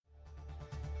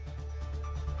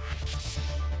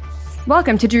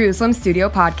Welcome to Jerusalem Studio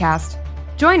Podcast.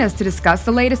 Join us to discuss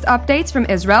the latest updates from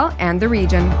Israel and the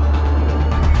region.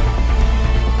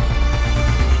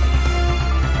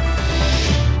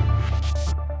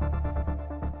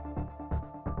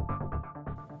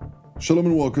 Shalom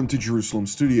and welcome to Jerusalem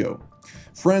Studio.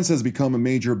 France has become a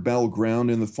major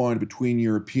battleground in the fight between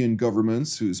European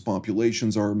governments whose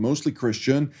populations are mostly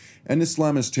Christian and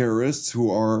Islamist terrorists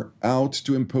who are out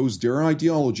to impose their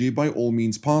ideology by all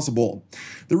means possible.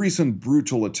 The recent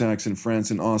brutal attacks in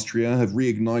France and Austria have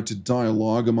reignited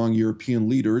dialogue among European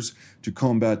leaders to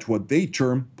combat what they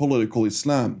term political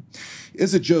Islam.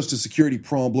 Is it just a security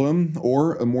problem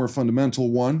or a more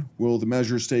fundamental one? Will the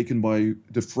measures taken by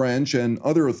the French and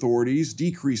other authorities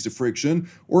decrease the friction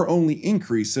or only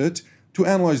increase it? To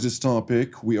analyze this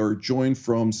topic, we are joined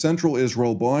from Central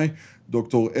Israel by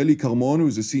Dr. Eli Carmon, who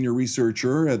is a senior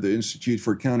researcher at the Institute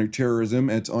for Counterterrorism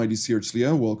at IDC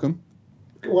Herzliya. Welcome.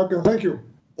 Welcome, thank you.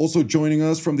 Also joining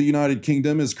us from the United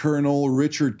Kingdom is Colonel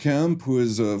Richard Kemp, who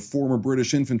is a former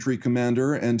British infantry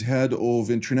commander and head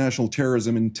of International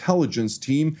Terrorism Intelligence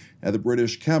Team at the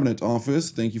British Cabinet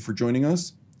Office. Thank you for joining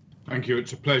us. Thank you.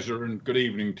 It's a pleasure, and good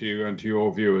evening to you and to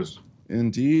your viewers.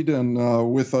 Indeed.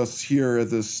 And with us here at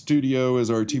the studio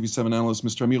is our TV7 analyst,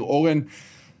 Mr. Amir Oren.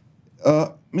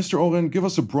 Mr. Oren, give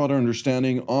us a broader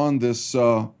understanding on this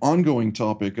ongoing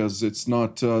topic, as it's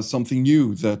not something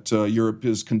new that Europe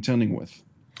is contending with.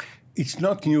 It's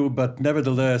not new, but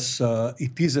nevertheless,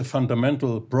 it is a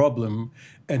fundamental problem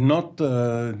and not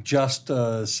just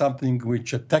something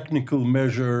which a technical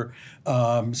measure,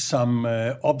 some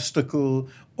obstacle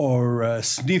or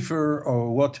sniffer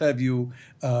or what have you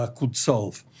could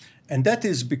solve. And that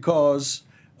is because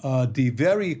the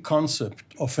very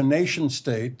concept of a nation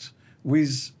state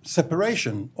with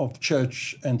separation of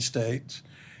church and state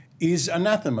is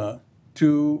anathema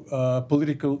to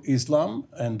political Islam.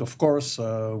 And of course,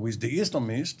 with the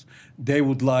Islamists, they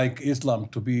would like Islam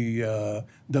to be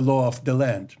the law of the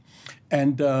land.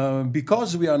 And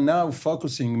because we are now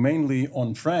focusing mainly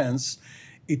on France,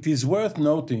 it is worth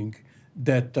noting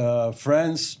that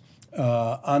France,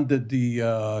 under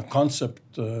the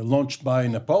concept launched by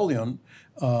Napoleon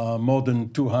more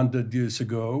than 200 years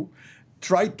ago,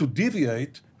 tried to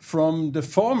deviate from the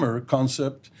former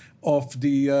concept of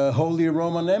the Holy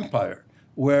Roman Empire,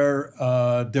 where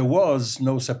there was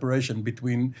no separation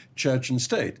between church and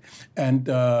state. And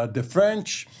the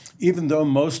French, even though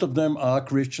most of them are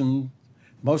Christian,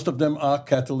 most of them are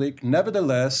Catholic,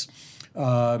 nevertheless,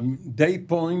 they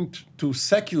point to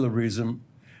secularism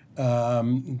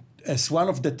as one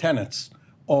of the tenets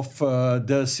of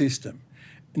their system.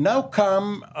 Now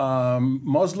come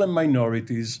Muslim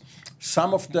minorities,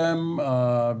 some of them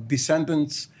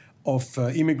descendants of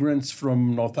immigrants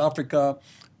from North Africa,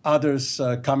 others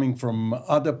coming from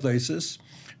other places.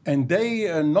 And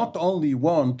they not only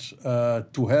want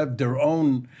to have their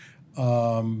own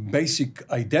basic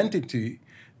identity,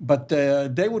 but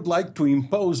they would like to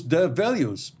impose their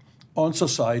values on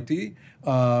society.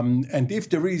 And if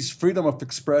there is freedom of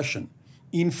expression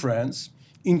in France,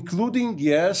 including,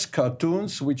 yes,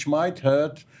 cartoons which might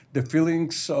hurt the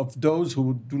feelings of those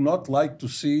who do not like to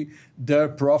see their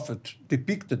prophet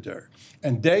depicted there.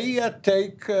 And they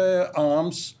take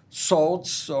arms,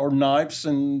 swords or knives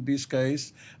in this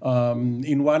case.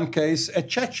 In one case, a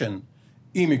Chechen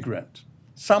immigrant,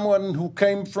 someone who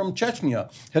came from Chechnya,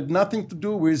 had nothing to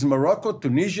do with Morocco,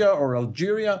 Tunisia, or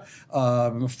Algeria,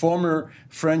 former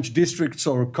French districts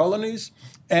or colonies.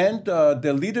 And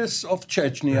the leaders of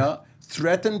Chechnya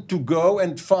threatened to go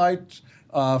and fight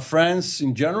France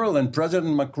in general and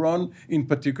President Macron in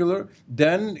particular.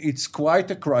 Then it's quite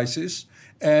a crisis,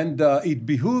 and it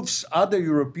behooves other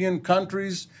European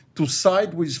countries to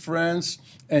side with France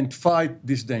and fight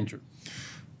this danger.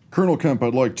 Colonel Kemp,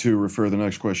 I'd like to refer the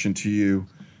next question to you.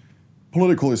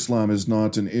 Political Islam is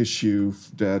not an issue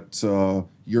that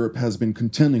Europe has been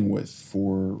contending with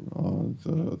for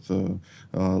the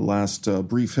last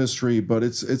brief history, but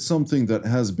it's something that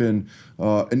has been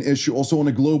an issue also on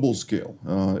a global scale.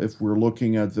 If we're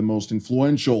looking at the most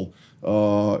influential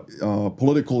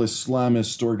political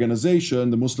Islamist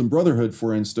organization, the Muslim Brotherhood,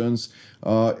 for instance,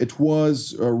 it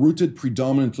was rooted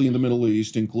predominantly in the Middle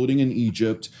East, including in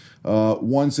Egypt.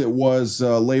 Once it was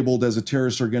labeled as a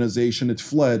terrorist organization, it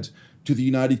fled to the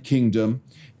United Kingdom.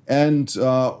 And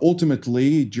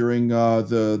ultimately, during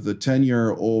the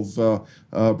tenure of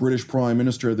British Prime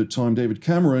Minister at the time, David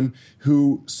Cameron,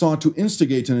 who sought to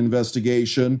instigate an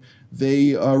investigation,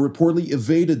 they reportedly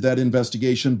evaded that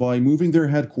investigation by moving their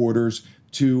headquarters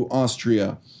to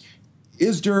Austria.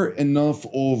 Is there enough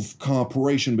of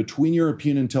cooperation between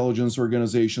European intelligence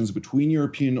organizations, between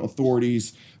European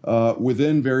authorities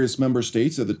within various member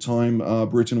states? At the time,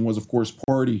 Britain was, of course,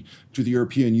 party to the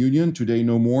European Union. Today,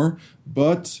 no more.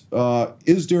 But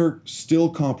is there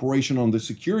still cooperation on the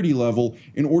security level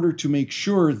in order to make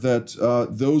sure that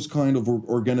those kind of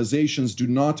organizations do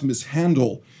not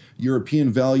mishandle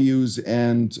European values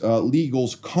and legal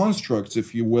constructs,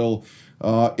 if you will,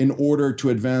 in order to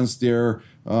advance their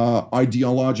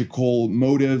ideological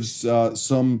motives,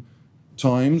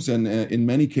 sometimes, and in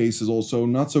many cases also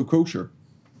not so kosher?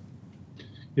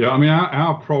 Yeah, I mean,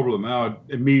 our problem, our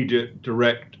immediate,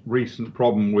 direct, recent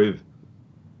problem with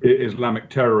Islamic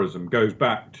terrorism goes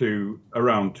back to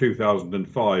around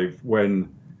 2005, when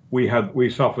we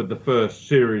suffered the first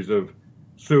series of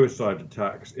suicide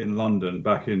attacks in London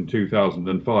back in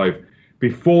 2005.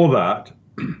 Before that,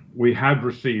 we had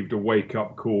received a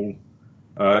wake-up call,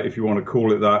 if you want to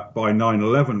call it that, by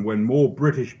 9/11, when more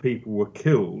British people were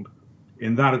killed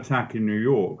in that attack in New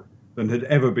York than had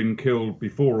ever been killed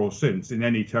before or since in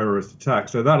any terrorist attack.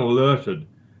 So that alerted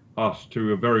us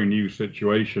to a very new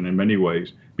situation in many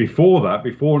ways. Before that,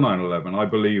 before 9/11, I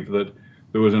believe that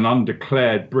there was an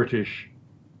undeclared British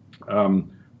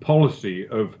policy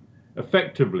of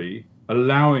effectively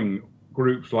allowing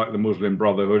groups like the Muslim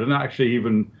Brotherhood, and actually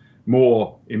even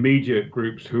more immediate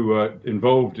groups who are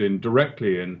involved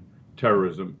directly in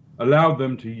terrorism, allowed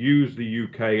them to use the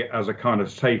UK as a kind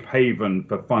of safe haven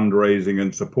for fundraising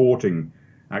and supporting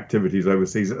activities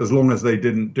overseas, as long as they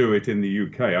didn't do it in the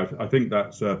UK. I think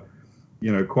that's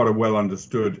quite a well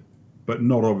understood but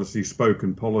not obviously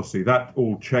spoken policy. That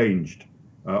all changed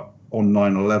on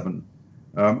 9/11.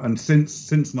 And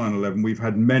since 9/11, we've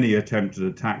had many attempted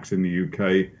attacks in the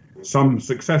UK, some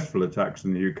successful attacks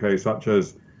in the UK, such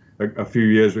as a few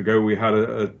years ago, we had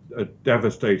a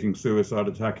devastating suicide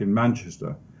attack in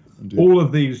Manchester. Indeed. All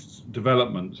of these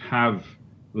developments have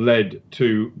led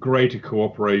to greater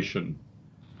cooperation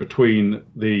between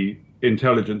the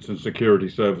intelligence and security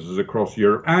services across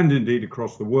Europe and indeed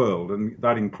across the world, and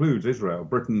that includes Israel.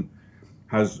 Britain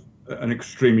has an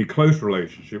extremely close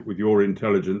relationship with your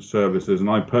intelligence services, and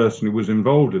I personally was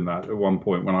involved in that at one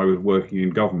point when I was working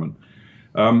in government.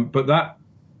 But that,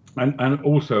 and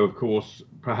also, of course,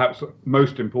 perhaps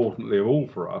most importantly of all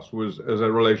for us, was as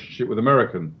a relationship with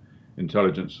American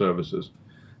intelligence services.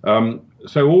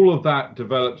 So all of that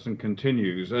develops and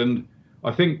continues. And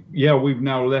I think, we've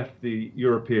now left the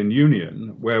European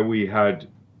Union, where we had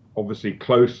obviously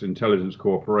close intelligence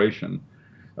cooperation.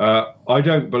 I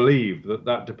don't believe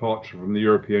that departure from the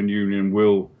European Union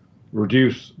will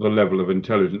reduce the level of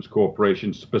intelligence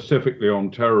cooperation, specifically on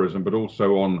terrorism, but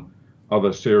also on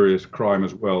other serious crime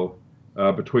as well,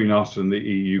 between us and the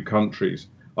EU countries.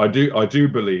 I do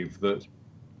believe that,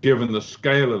 given the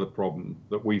scale of the problem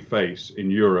that we face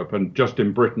in Europe, and just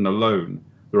in Britain alone,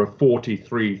 there are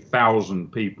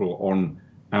 43,000 people on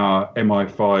our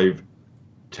MI5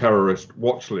 terrorist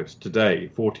watch list today,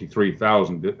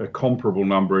 43,000, a comparable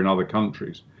number in other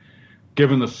countries.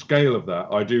 Given the scale of that,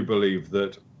 I do believe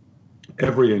that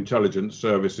every intelligence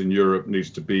service in Europe needs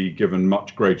to be given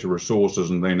much greater resources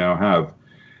than they now have.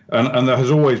 And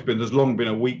there's long been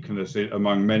a weakness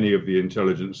among many of the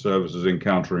intelligence services in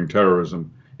countering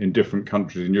terrorism in different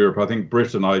countries in Europe. I think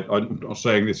Britain, I'm not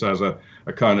saying this as a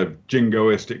kind of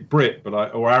jingoistic Brit,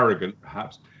 or arrogant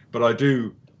perhaps, but I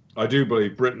do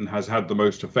believe Britain has had the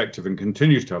most effective and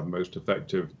continues to have the most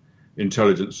effective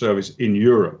intelligence service in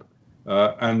Europe.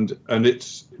 And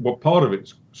it's part of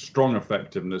its strong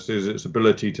effectiveness is its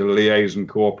ability to liaise and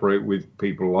cooperate with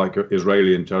people like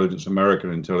Israeli intelligence,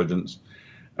 American intelligence,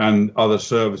 and other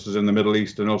services in the Middle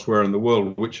East and elsewhere in the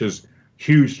world, which has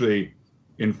hugely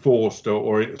enforced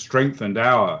or strengthened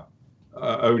our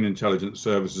own intelligence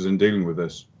services in dealing with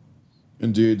this.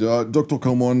 Indeed. Dr.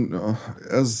 Kalman,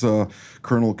 as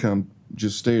Colonel Kemp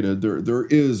just stated, there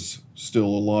is still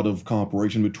a lot of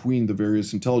cooperation between the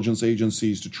various intelligence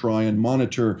agencies to try and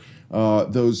monitor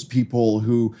those people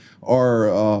who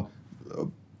are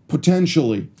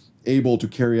potentially able to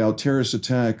carry out terrorist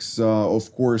attacks.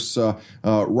 Of course,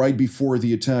 right before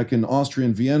the attack in Austria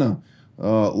and Vienna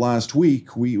last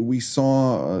week, we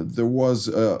saw there was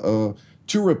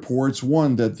two reports.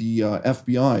 One, that the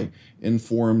FBI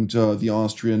informed the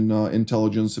Austrian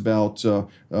intelligence about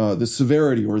the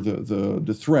severity or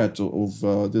the threat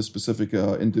of this specific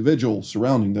individual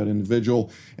surrounding that individual,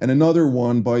 and another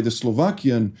one by the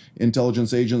Slovakian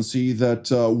intelligence agency that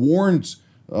warned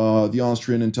the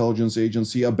Austrian intelligence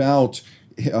agency about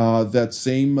that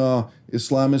same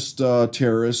Islamist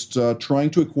terrorist trying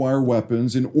to acquire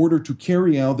weapons in order to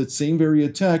carry out that same very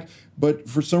attack, but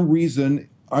for some reason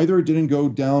either it didn't go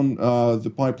down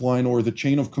the pipeline or the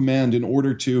chain of command in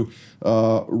order to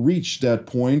reach that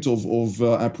point of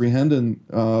apprehending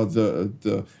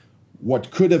the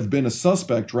what could have been a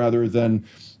suspect rather than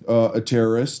a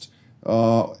terrorist.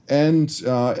 And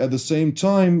at the same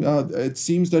time, it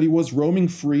seems that he was roaming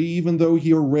free, even though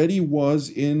he already was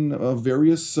in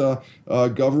various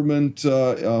government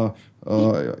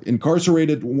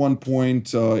incarcerated at one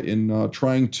point in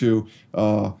trying to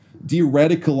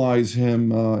de-radicalize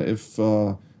him, if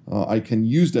I can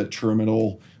use that term at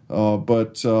all.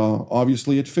 But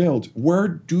obviously it failed. Where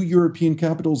do European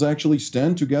capitals actually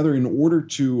stand together in order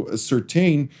to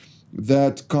ascertain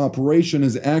that cooperation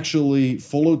is actually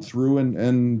followed through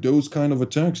and those kind of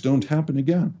attacks don't happen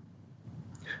again?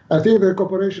 I think the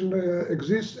cooperation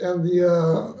exists, and the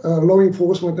law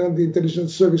enforcement and the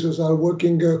intelligence services are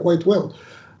working quite well.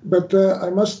 But I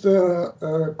must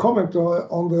comment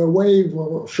on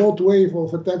the short wave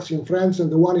of attacks in France and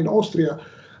the one in Austria,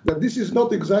 that this is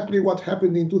not exactly what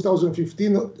happened in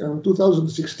 2015 and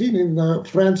 2016 in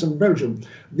France and Belgium.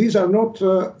 These are not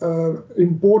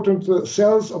important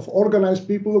cells of organized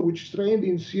people which trained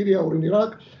in Syria or in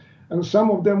Iraq, and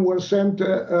some of them were sent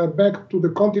back to the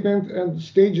continent and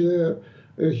staged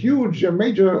huge,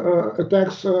 major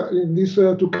attacks in these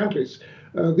two countries.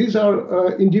 These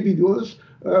are individuals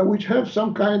which have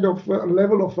some kind of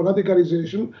level of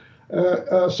radicalization.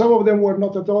 Some of them were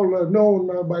not at all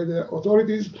known by the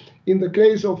authorities. In the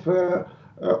case of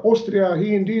Austria,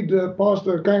 he indeed passed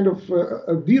a kind of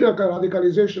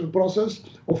de-radicalization process,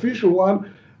 official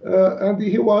one, and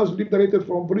he was liberated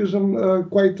from prison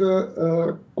quite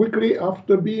quickly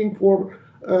after being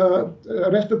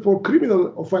arrested for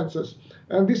criminal offenses.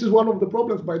 And this is one of the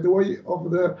problems, by the way,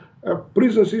 of the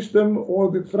prison system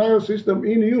or the trial system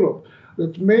in Europe,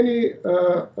 that many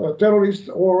terrorists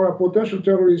or potential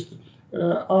terrorists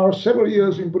are several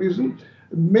years in prison.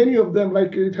 Many of them,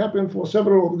 like it happened for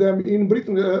several of them in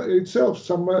Britain itself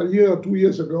some year or 2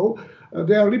 years ago,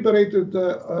 they are liberated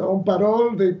on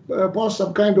parole. They pass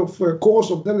some kind of course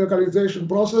of de-radicalization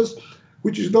process,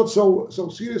 which is not so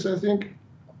serious, I think.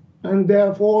 And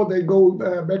therefore, they go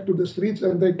back to the streets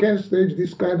and they can stage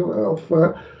this kind of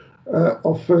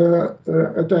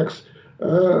attacks.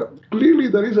 Clearly,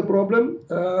 there is a problem,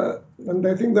 and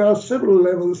I think there are several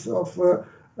levels of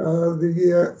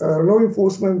the law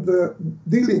enforcement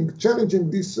challenging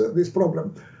this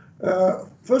problem.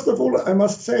 First of all, I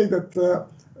must say that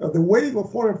the wave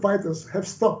of foreign fighters have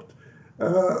stopped.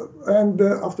 And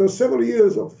after several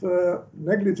years of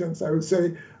negligence, I would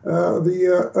say,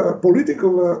 the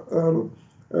political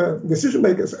decision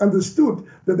makers understood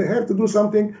that they have to do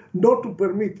something not to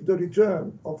permit the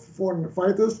return of foreign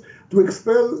fighters, to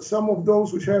expel some of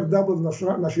those which have double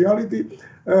nationality,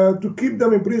 to keep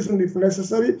them in prison if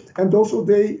necessary. And also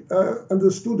they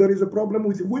understood there is a problem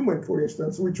with women, for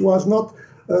instance, which was not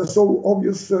so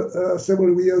obvious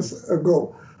several years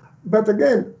ago. But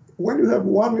again, when you have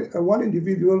one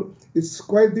individual, it's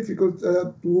quite difficult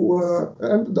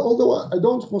and although I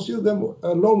don't consider them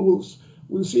lone wolves,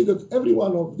 we'll see that every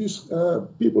one of these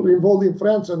people involved in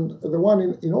France and the one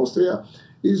in Austria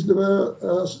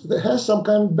has some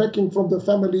kind of backing from the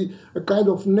family, a kind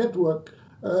of network,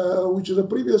 which is a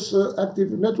previous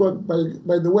active network.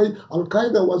 By the way,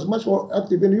 Al-Qaeda was much more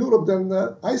active in Europe than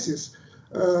ISIS.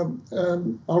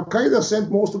 Al-Qaeda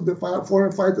sent most of the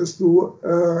foreign fighters to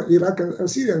Iraq and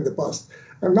Syria in the past.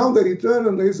 And now they return,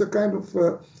 and there is a kind of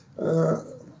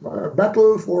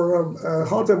battle for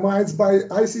hearts and minds by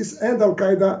ISIS and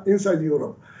Al-Qaeda inside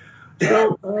Europe.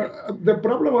 So the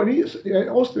problem is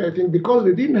Austria, I think, because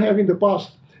they didn't have in the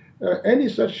past any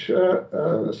such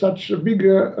big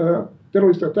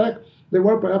terrorist attack, they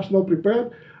were perhaps not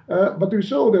prepared. But we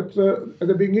saw that at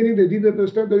the beginning they didn't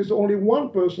understand there is only one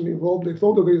person involved. They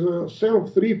thought that there is a cell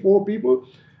of 3-4 people,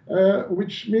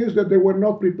 which means that they were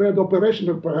not prepared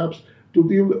operationally, perhaps, to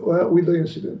deal with the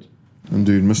incident.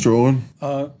 Indeed. Mr. Owen?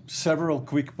 Several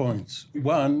quick points.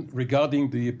 One,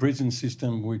 regarding the prison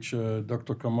system, which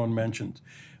Dr. Kamon mentioned.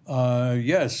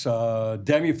 Yes,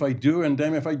 damn if I do and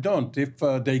damn if I don't. If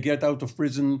they get out of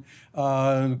prison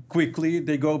quickly,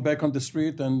 they go back on the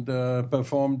street and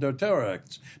perform their terror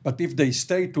acts. But if they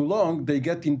stay too long, they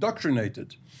get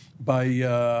indoctrinated by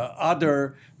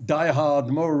other diehard,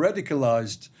 more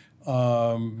radicalized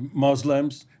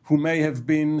Muslims who may have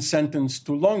been sentenced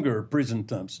to longer prison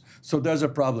terms. So there's a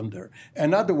problem there.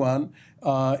 Another one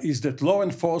is that law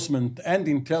enforcement and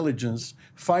intelligence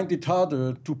find it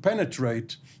harder to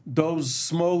penetrate those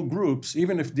small groups,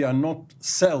 even if they are not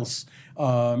cells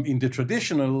in the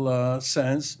traditional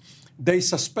sense. They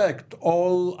suspect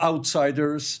all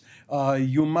outsiders.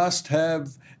 You must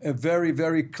have a very,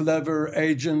 very clever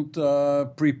agent,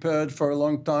 prepared for a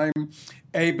long time,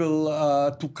 able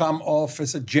to come off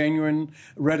as a genuine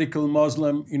radical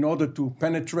Muslim in order to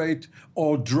penetrate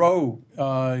or draw,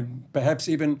 perhaps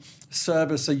even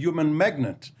serve as a human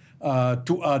magnet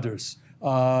to others.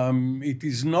 It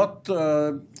is not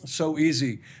so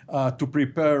easy to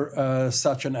prepare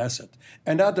such an asset.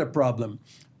 Another problem,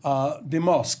 the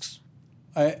mosques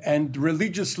and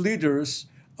religious leaders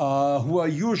who are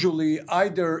usually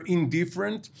either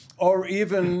indifferent or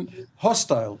even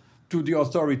hostile to the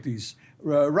authorities.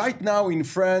 Right now in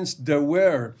France, there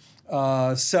were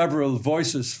several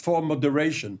voices for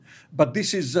moderation, but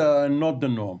this is not the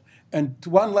norm. And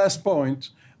one last point,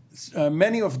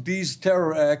 many of these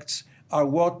terror acts are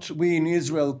what we in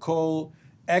Israel call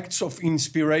acts of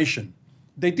inspiration.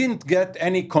 They didn't get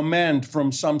any command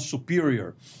from some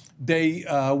superior. They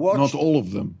watched. Not all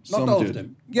of them. Not all of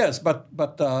them. Yes, but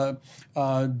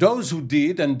those who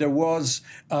did, and there was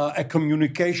a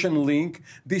communication link.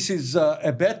 This is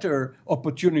a better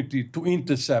opportunity to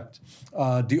intercept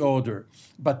the order.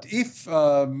 But if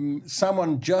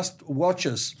someone just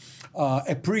watches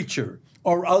a preacher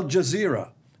or Al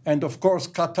Jazeera, and of course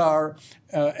Qatar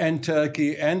and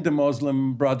Turkey and the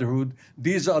Muslim Brotherhood,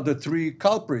 these are the three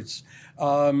culprits.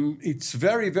 It's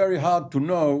very, very hard to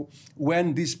know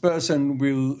when this person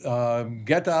will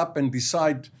get up and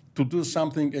decide to do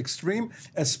something extreme,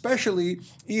 especially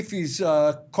if he's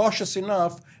cautious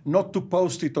enough not to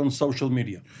post it on social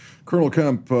media. Colonel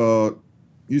Kemp,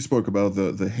 you spoke about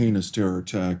the heinous terror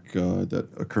attack that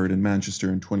occurred in Manchester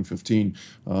in 2015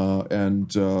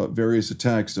 and various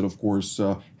attacks that, of course,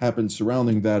 happened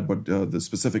surrounding that, but the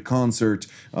specific concert.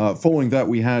 Following that,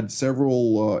 we had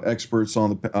several experts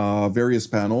on the various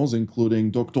panels,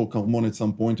 including Dr. Carmon at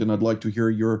some point, and I'd like to hear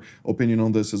your opinion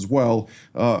on this as well,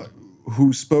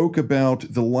 who spoke about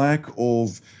the lack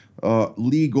of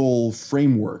legal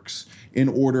frameworks in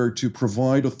order to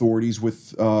provide authorities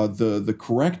with the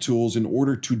correct tools in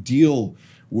order to deal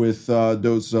with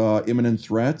those imminent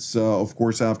threats. Of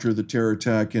course, after the terror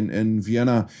attack in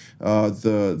Vienna,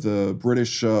 the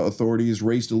British authorities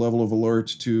raised the level of alert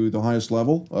to the highest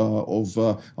level of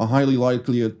a highly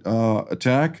likely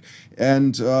attack.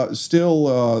 And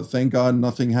still, thank God,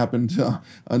 nothing happened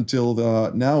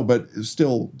until now. But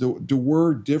still, there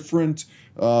were different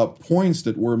points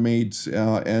that were made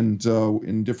and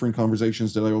in different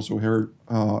conversations that I also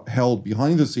held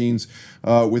behind the scenes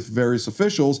with various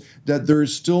officials, that there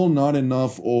is still not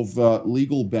enough of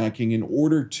legal backing in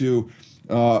order to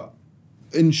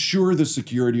ensure the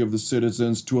security of the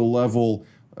citizens to a level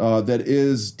that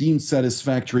is deemed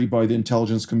satisfactory by the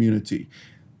intelligence community.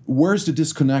 Where's the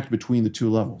disconnect between the two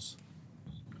levels?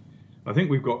 I think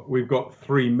we've got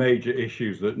three major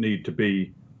issues that need to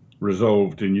be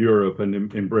resolved in Europe and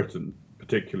in Britain,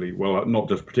 particularly. Well, not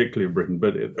just particularly in Britain,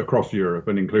 but across Europe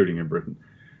and including in Britain.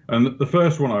 And the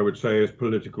first one I would say is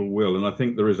political will. And I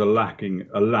think there is a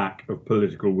lack of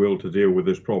political will to deal with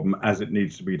this problem as it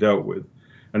needs to be dealt with.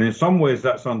 And in some ways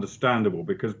that's understandable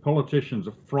because politicians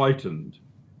are frightened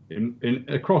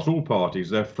across all parties.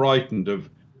 They're frightened of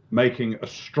making a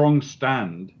strong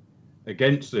stand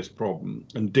against this problem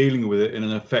and dealing with it in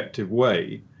an effective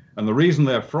way. And the reason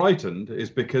they're frightened is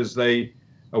because they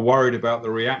are worried about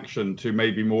the reaction to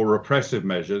maybe more repressive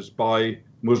measures by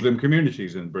Muslim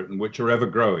communities in Britain, which are ever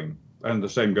growing. And the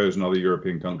same goes in other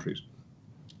European countries.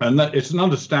 And that it's an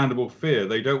understandable fear.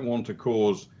 They don't want to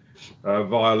cause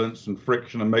violence and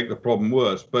friction and make the problem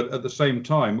worse. But at the same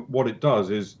time, what it does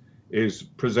is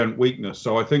present weakness.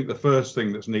 So I think the first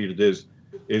thing that's needed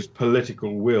is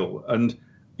political will. And,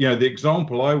 you know, the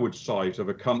example I would cite of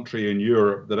a country in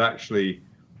Europe that actually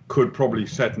could probably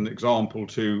set an example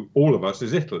to all of us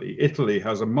is Italy. Italy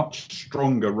has a much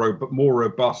stronger, more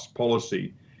robust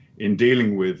policy in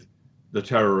dealing with the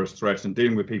terrorist threat and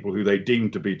dealing with people who they deem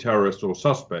to be terrorists or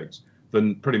suspects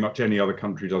than pretty much any other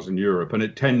country does in Europe. And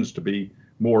it tends to be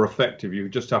more effective. You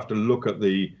just have to look at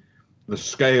the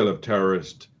scale of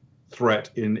terrorist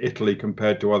threat in Italy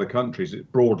compared to other countries. It's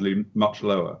broadly much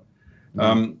lower.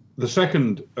 The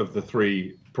second of the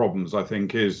three problems, I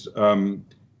think, is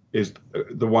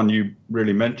the one you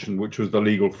really mentioned, which was the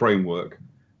legal framework.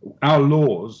 Our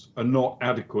laws are not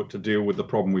adequate to deal with the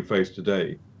problem we face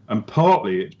today. And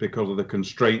partly it's because of the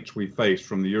constraints we face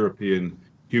from the European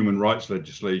human rights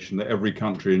legislation that every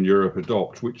country in Europe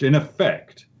adopts, which in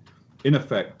effect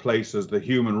places the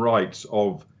human rights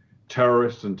of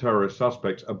terrorists and terrorist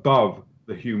suspects above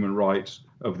the human rights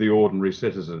of the ordinary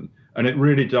citizen. And it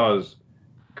really does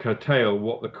curtail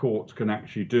what the courts can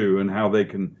actually do and how they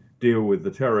can deal with the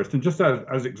terrorists. And just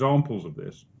as examples of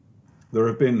this, there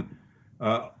have been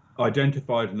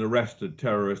identified and arrested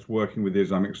terrorists working with the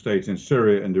Islamic State in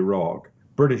Syria and Iraq,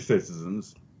 British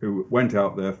citizens who went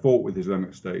out there, fought with the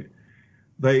Islamic State.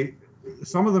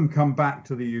 Some of them come back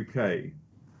to the UK.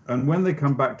 And when they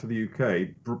come back to the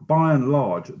UK, by and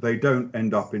large, they don't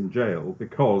end up in jail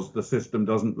because the system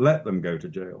doesn't let them go to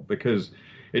jail, because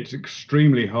it's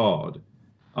extremely hard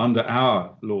under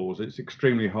our laws. It's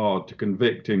extremely hard to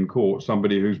convict in court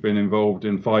somebody who's been involved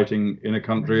in fighting in a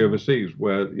country overseas,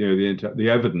 where the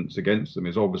evidence against them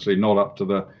is obviously not up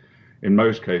to in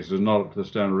most cases, not up to the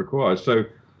standard required. So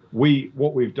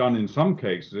what we've done in some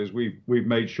cases is we've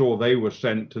made sure they were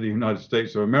sent to the United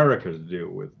States of America to deal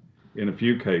with. In a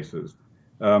few cases,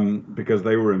 because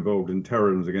they were involved in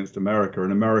terrorism against America,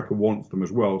 and America wants them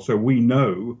as well. So we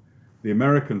know the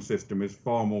American system is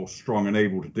far more strong and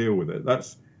able to deal with it.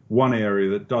 That's one area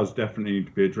that does definitely need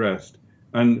to be addressed.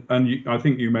 And I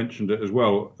think you mentioned it as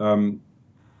well,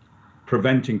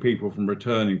 preventing people from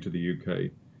returning to the UK.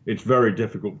 It's a very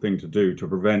difficult thing to do, to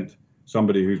prevent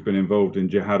somebody who's been involved in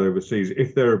jihad overseas,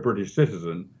 if they're a British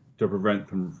citizen, to prevent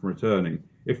them from returning.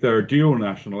 If they're a dual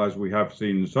national, as we have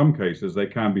seen in some cases, they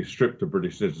can be stripped of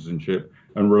British citizenship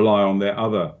and rely on their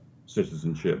other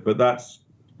citizenship. But that's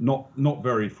not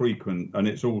very frequent, and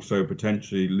it's also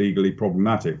potentially legally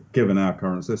problematic given our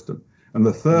current system. And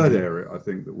the third area I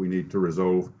think that we need to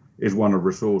resolve is one of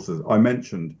resources. I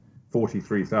mentioned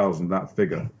 43,000, that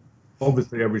figure.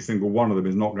 Obviously, every single one of them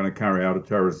is not going to carry out a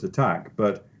terrorist attack,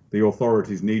 but the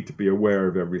authorities need to be aware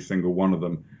of every single one of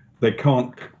them. They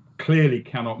clearly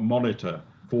cannot monitor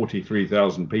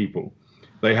 43,000 people.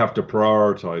 They have to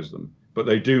prioritize them, but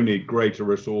they do need greater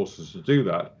resources to do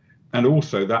that. And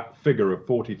also that figure of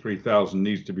 43,000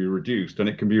 needs to be reduced, and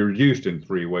it can be reduced in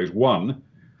three ways. One,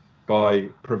 by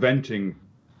preventing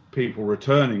people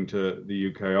returning to the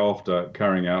UK after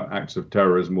carrying out acts of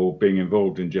terrorism or being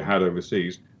involved in jihad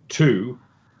overseas. Two,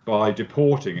 by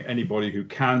deporting anybody who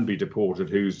can be deported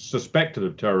who's suspected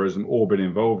of terrorism or been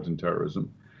involved in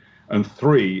terrorism. And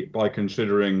three, by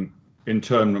considering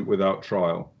internment without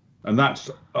trial. And that's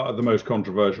the most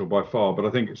controversial by far, but I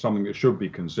think it's something that should be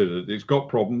considered. It's got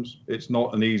problems. It's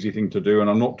not an easy thing to do. And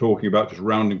I'm not talking about just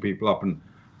rounding people up and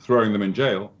throwing them in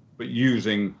jail, but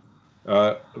using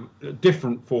a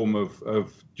different form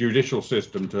of judicial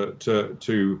system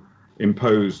to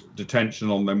impose detention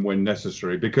on them when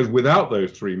necessary. Because without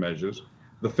those three measures,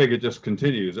 the figure just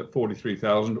continues at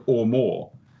 43,000 or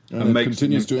more. And it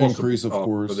continues to increase, of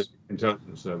course. For the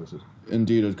intelligence services.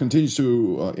 Indeed, it continues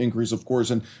to increase, of course.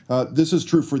 And this is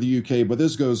true for the UK, but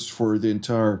this goes for the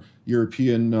entire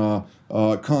European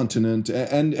continent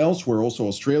and elsewhere. Also,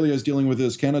 Australia is dealing with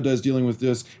this, Canada is dealing with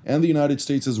this, and the United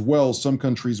States as well. Some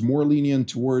countries more lenient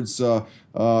towards those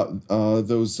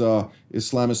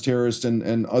Islamist terrorists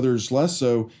and others less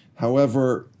so.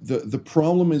 However, the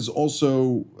problem is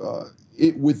also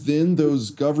within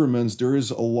those governments, there is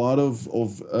a lot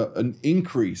of an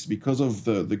increase because of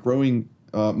the growing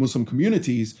Muslim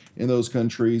communities in those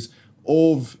countries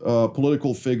of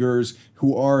political figures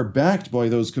who are backed by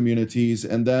those communities,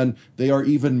 and then they are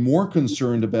even more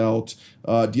concerned about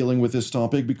dealing with this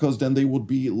topic because then they would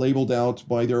be labeled out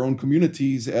by their own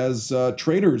communities as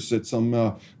traitors at some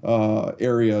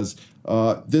areas.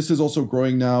 This is also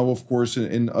growing now, of course,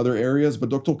 in other areas. But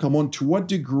Dr. Kamon, to what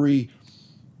degree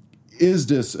is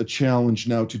this a challenge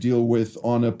now to deal with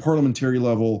on a parliamentary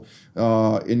level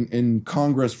in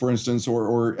Congress, for instance,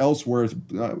 or elsewhere,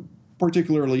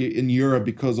 particularly in Europe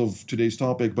because of today's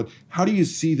topic? But how do you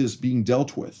see this being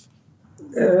dealt with?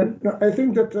 I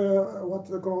think that what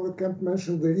the colleague Kemp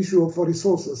mentioned, the issue of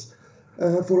resources.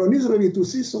 For an Israeli to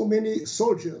see so many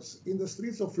soldiers in the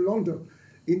streets of London,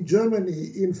 in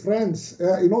Germany, in France,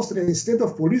 in Austria, instead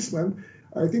of policemen,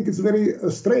 I think it's very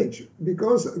strange,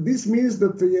 because this means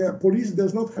that the police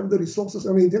does not have the resources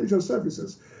and the intelligence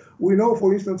services. We know,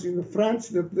 for instance, in France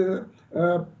that the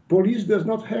police does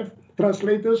not have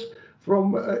translators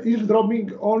from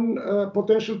eavesdropping on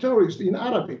potential terrorists in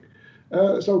Arabic.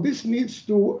 So this needs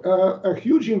to a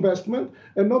huge investment,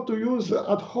 and not to use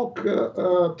ad hoc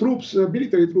troops,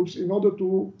 military troops, in order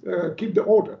to keep the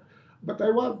order. But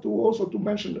I want to also to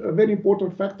mention a very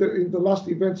important factor in the last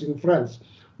events in France.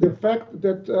 The fact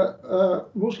that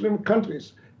Muslim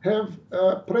countries have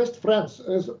pressed France,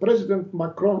 as President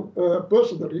Macron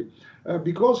personally,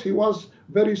 because he was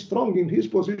very strong in his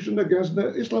position against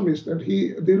the Islamists, and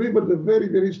he delivered a very,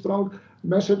 very strong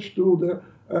message to the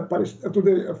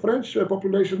French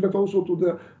population, but also to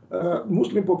the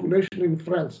Muslim population in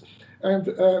France. And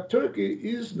Turkey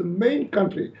is the main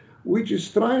country which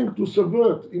is trying to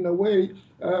subvert, in a way,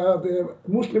 the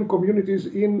Muslim communities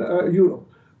in Europe.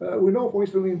 We know, for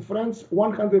instance, in France,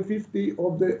 150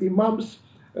 of the imams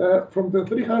from the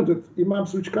 300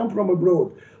 imams which come from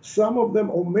abroad, some of them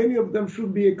or many of them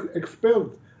should be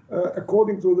expelled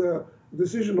according to the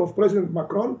decision of President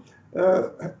Macron,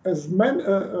 has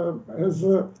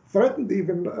threatened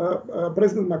even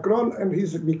President Macron, and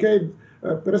he's became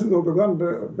President Erdogan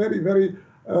very, very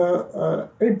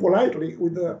impolitely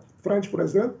with the French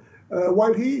president,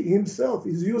 while he himself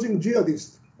is using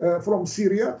jihadists from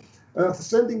Syria,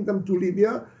 sending them to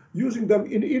Libya, using them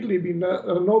in Idlib in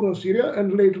northern Syria,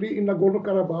 and lately in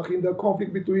Nagorno-Karabakh in the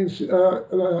conflict between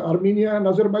Armenia and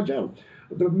Azerbaijan.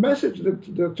 The message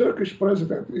that the Turkish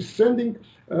president is sending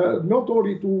not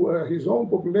only to his own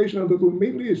population and to the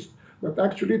Middle East, but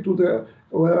actually to the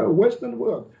Western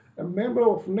world, a member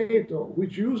of NATO,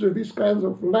 which uses this kind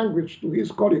of language to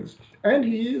his colleagues, and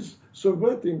he is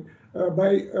subverting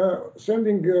by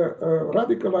sending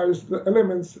radicalized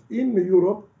elements in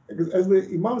Europe, as the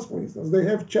imams, for instance. They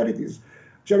have charities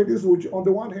which on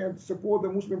the one hand support the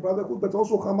Muslim Brotherhood, but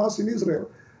also Hamas in Israel.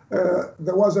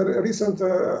 There was a recent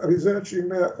research in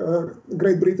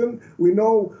Great Britain. We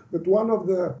know that one of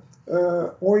the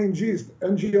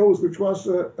NGOs, which was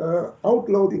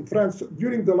outlawed in France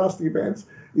during the last events,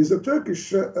 is a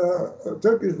Turkish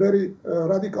very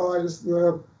radicalized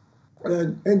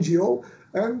NGO,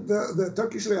 and the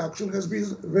Turkish reaction has been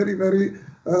very, very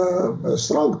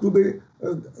strong to the,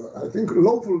 I think,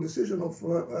 lawful decision of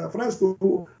France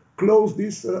to close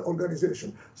this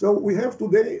organization. So we have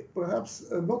today perhaps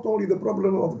not only the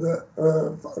problem of the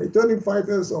returning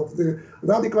fighters, of the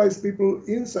radicalized people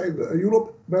inside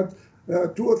Europe, but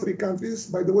 2 or 3 countries.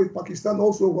 By the way, Pakistan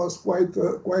also was quite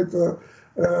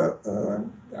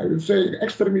I would say,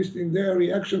 extremist in their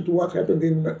reaction to what happened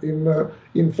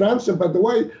in France. And by the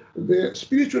way, the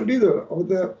spiritual leader of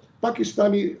the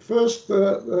Pakistani first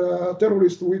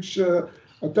terrorist, which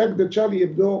attacked the Charlie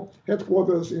Hebdo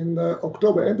headquarters in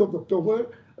October, end of October,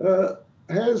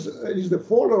 is the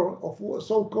follower of a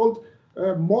so-called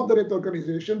moderate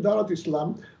organization, Darat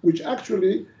Islam, which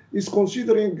actually is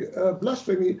considering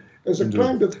blasphemy as a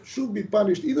crime that should be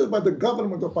punished either by the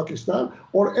government of Pakistan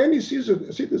or any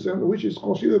citizen which is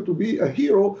considered to be a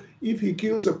hero if he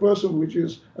kills a person which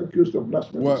is accused of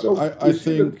blasphemy. Well, so I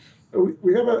think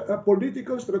we have a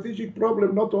political, strategic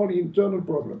problem, not only internal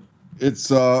problem.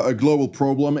 It's a global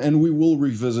problem, and we will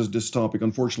revisit this topic.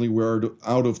 Unfortunately, we're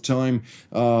out of time,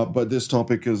 but this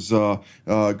topic is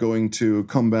going to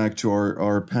come back to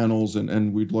our panels,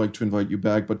 and we'd like to invite you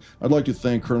back. But I'd like to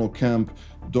thank Colonel Kemp,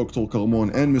 Dr. Carmon,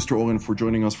 and Mr. Oren for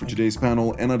joining us for today's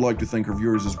panel, and I'd like to thank our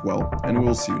viewers as well. And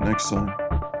we'll see you next time.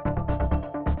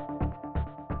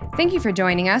 Thank you for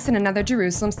joining us in another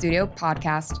Jerusalem Studio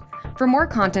podcast. For more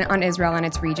content on Israel and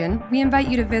its region, we invite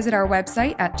you to visit our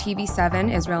website at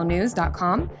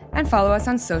tv7israelnews.com and follow us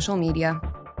on social media.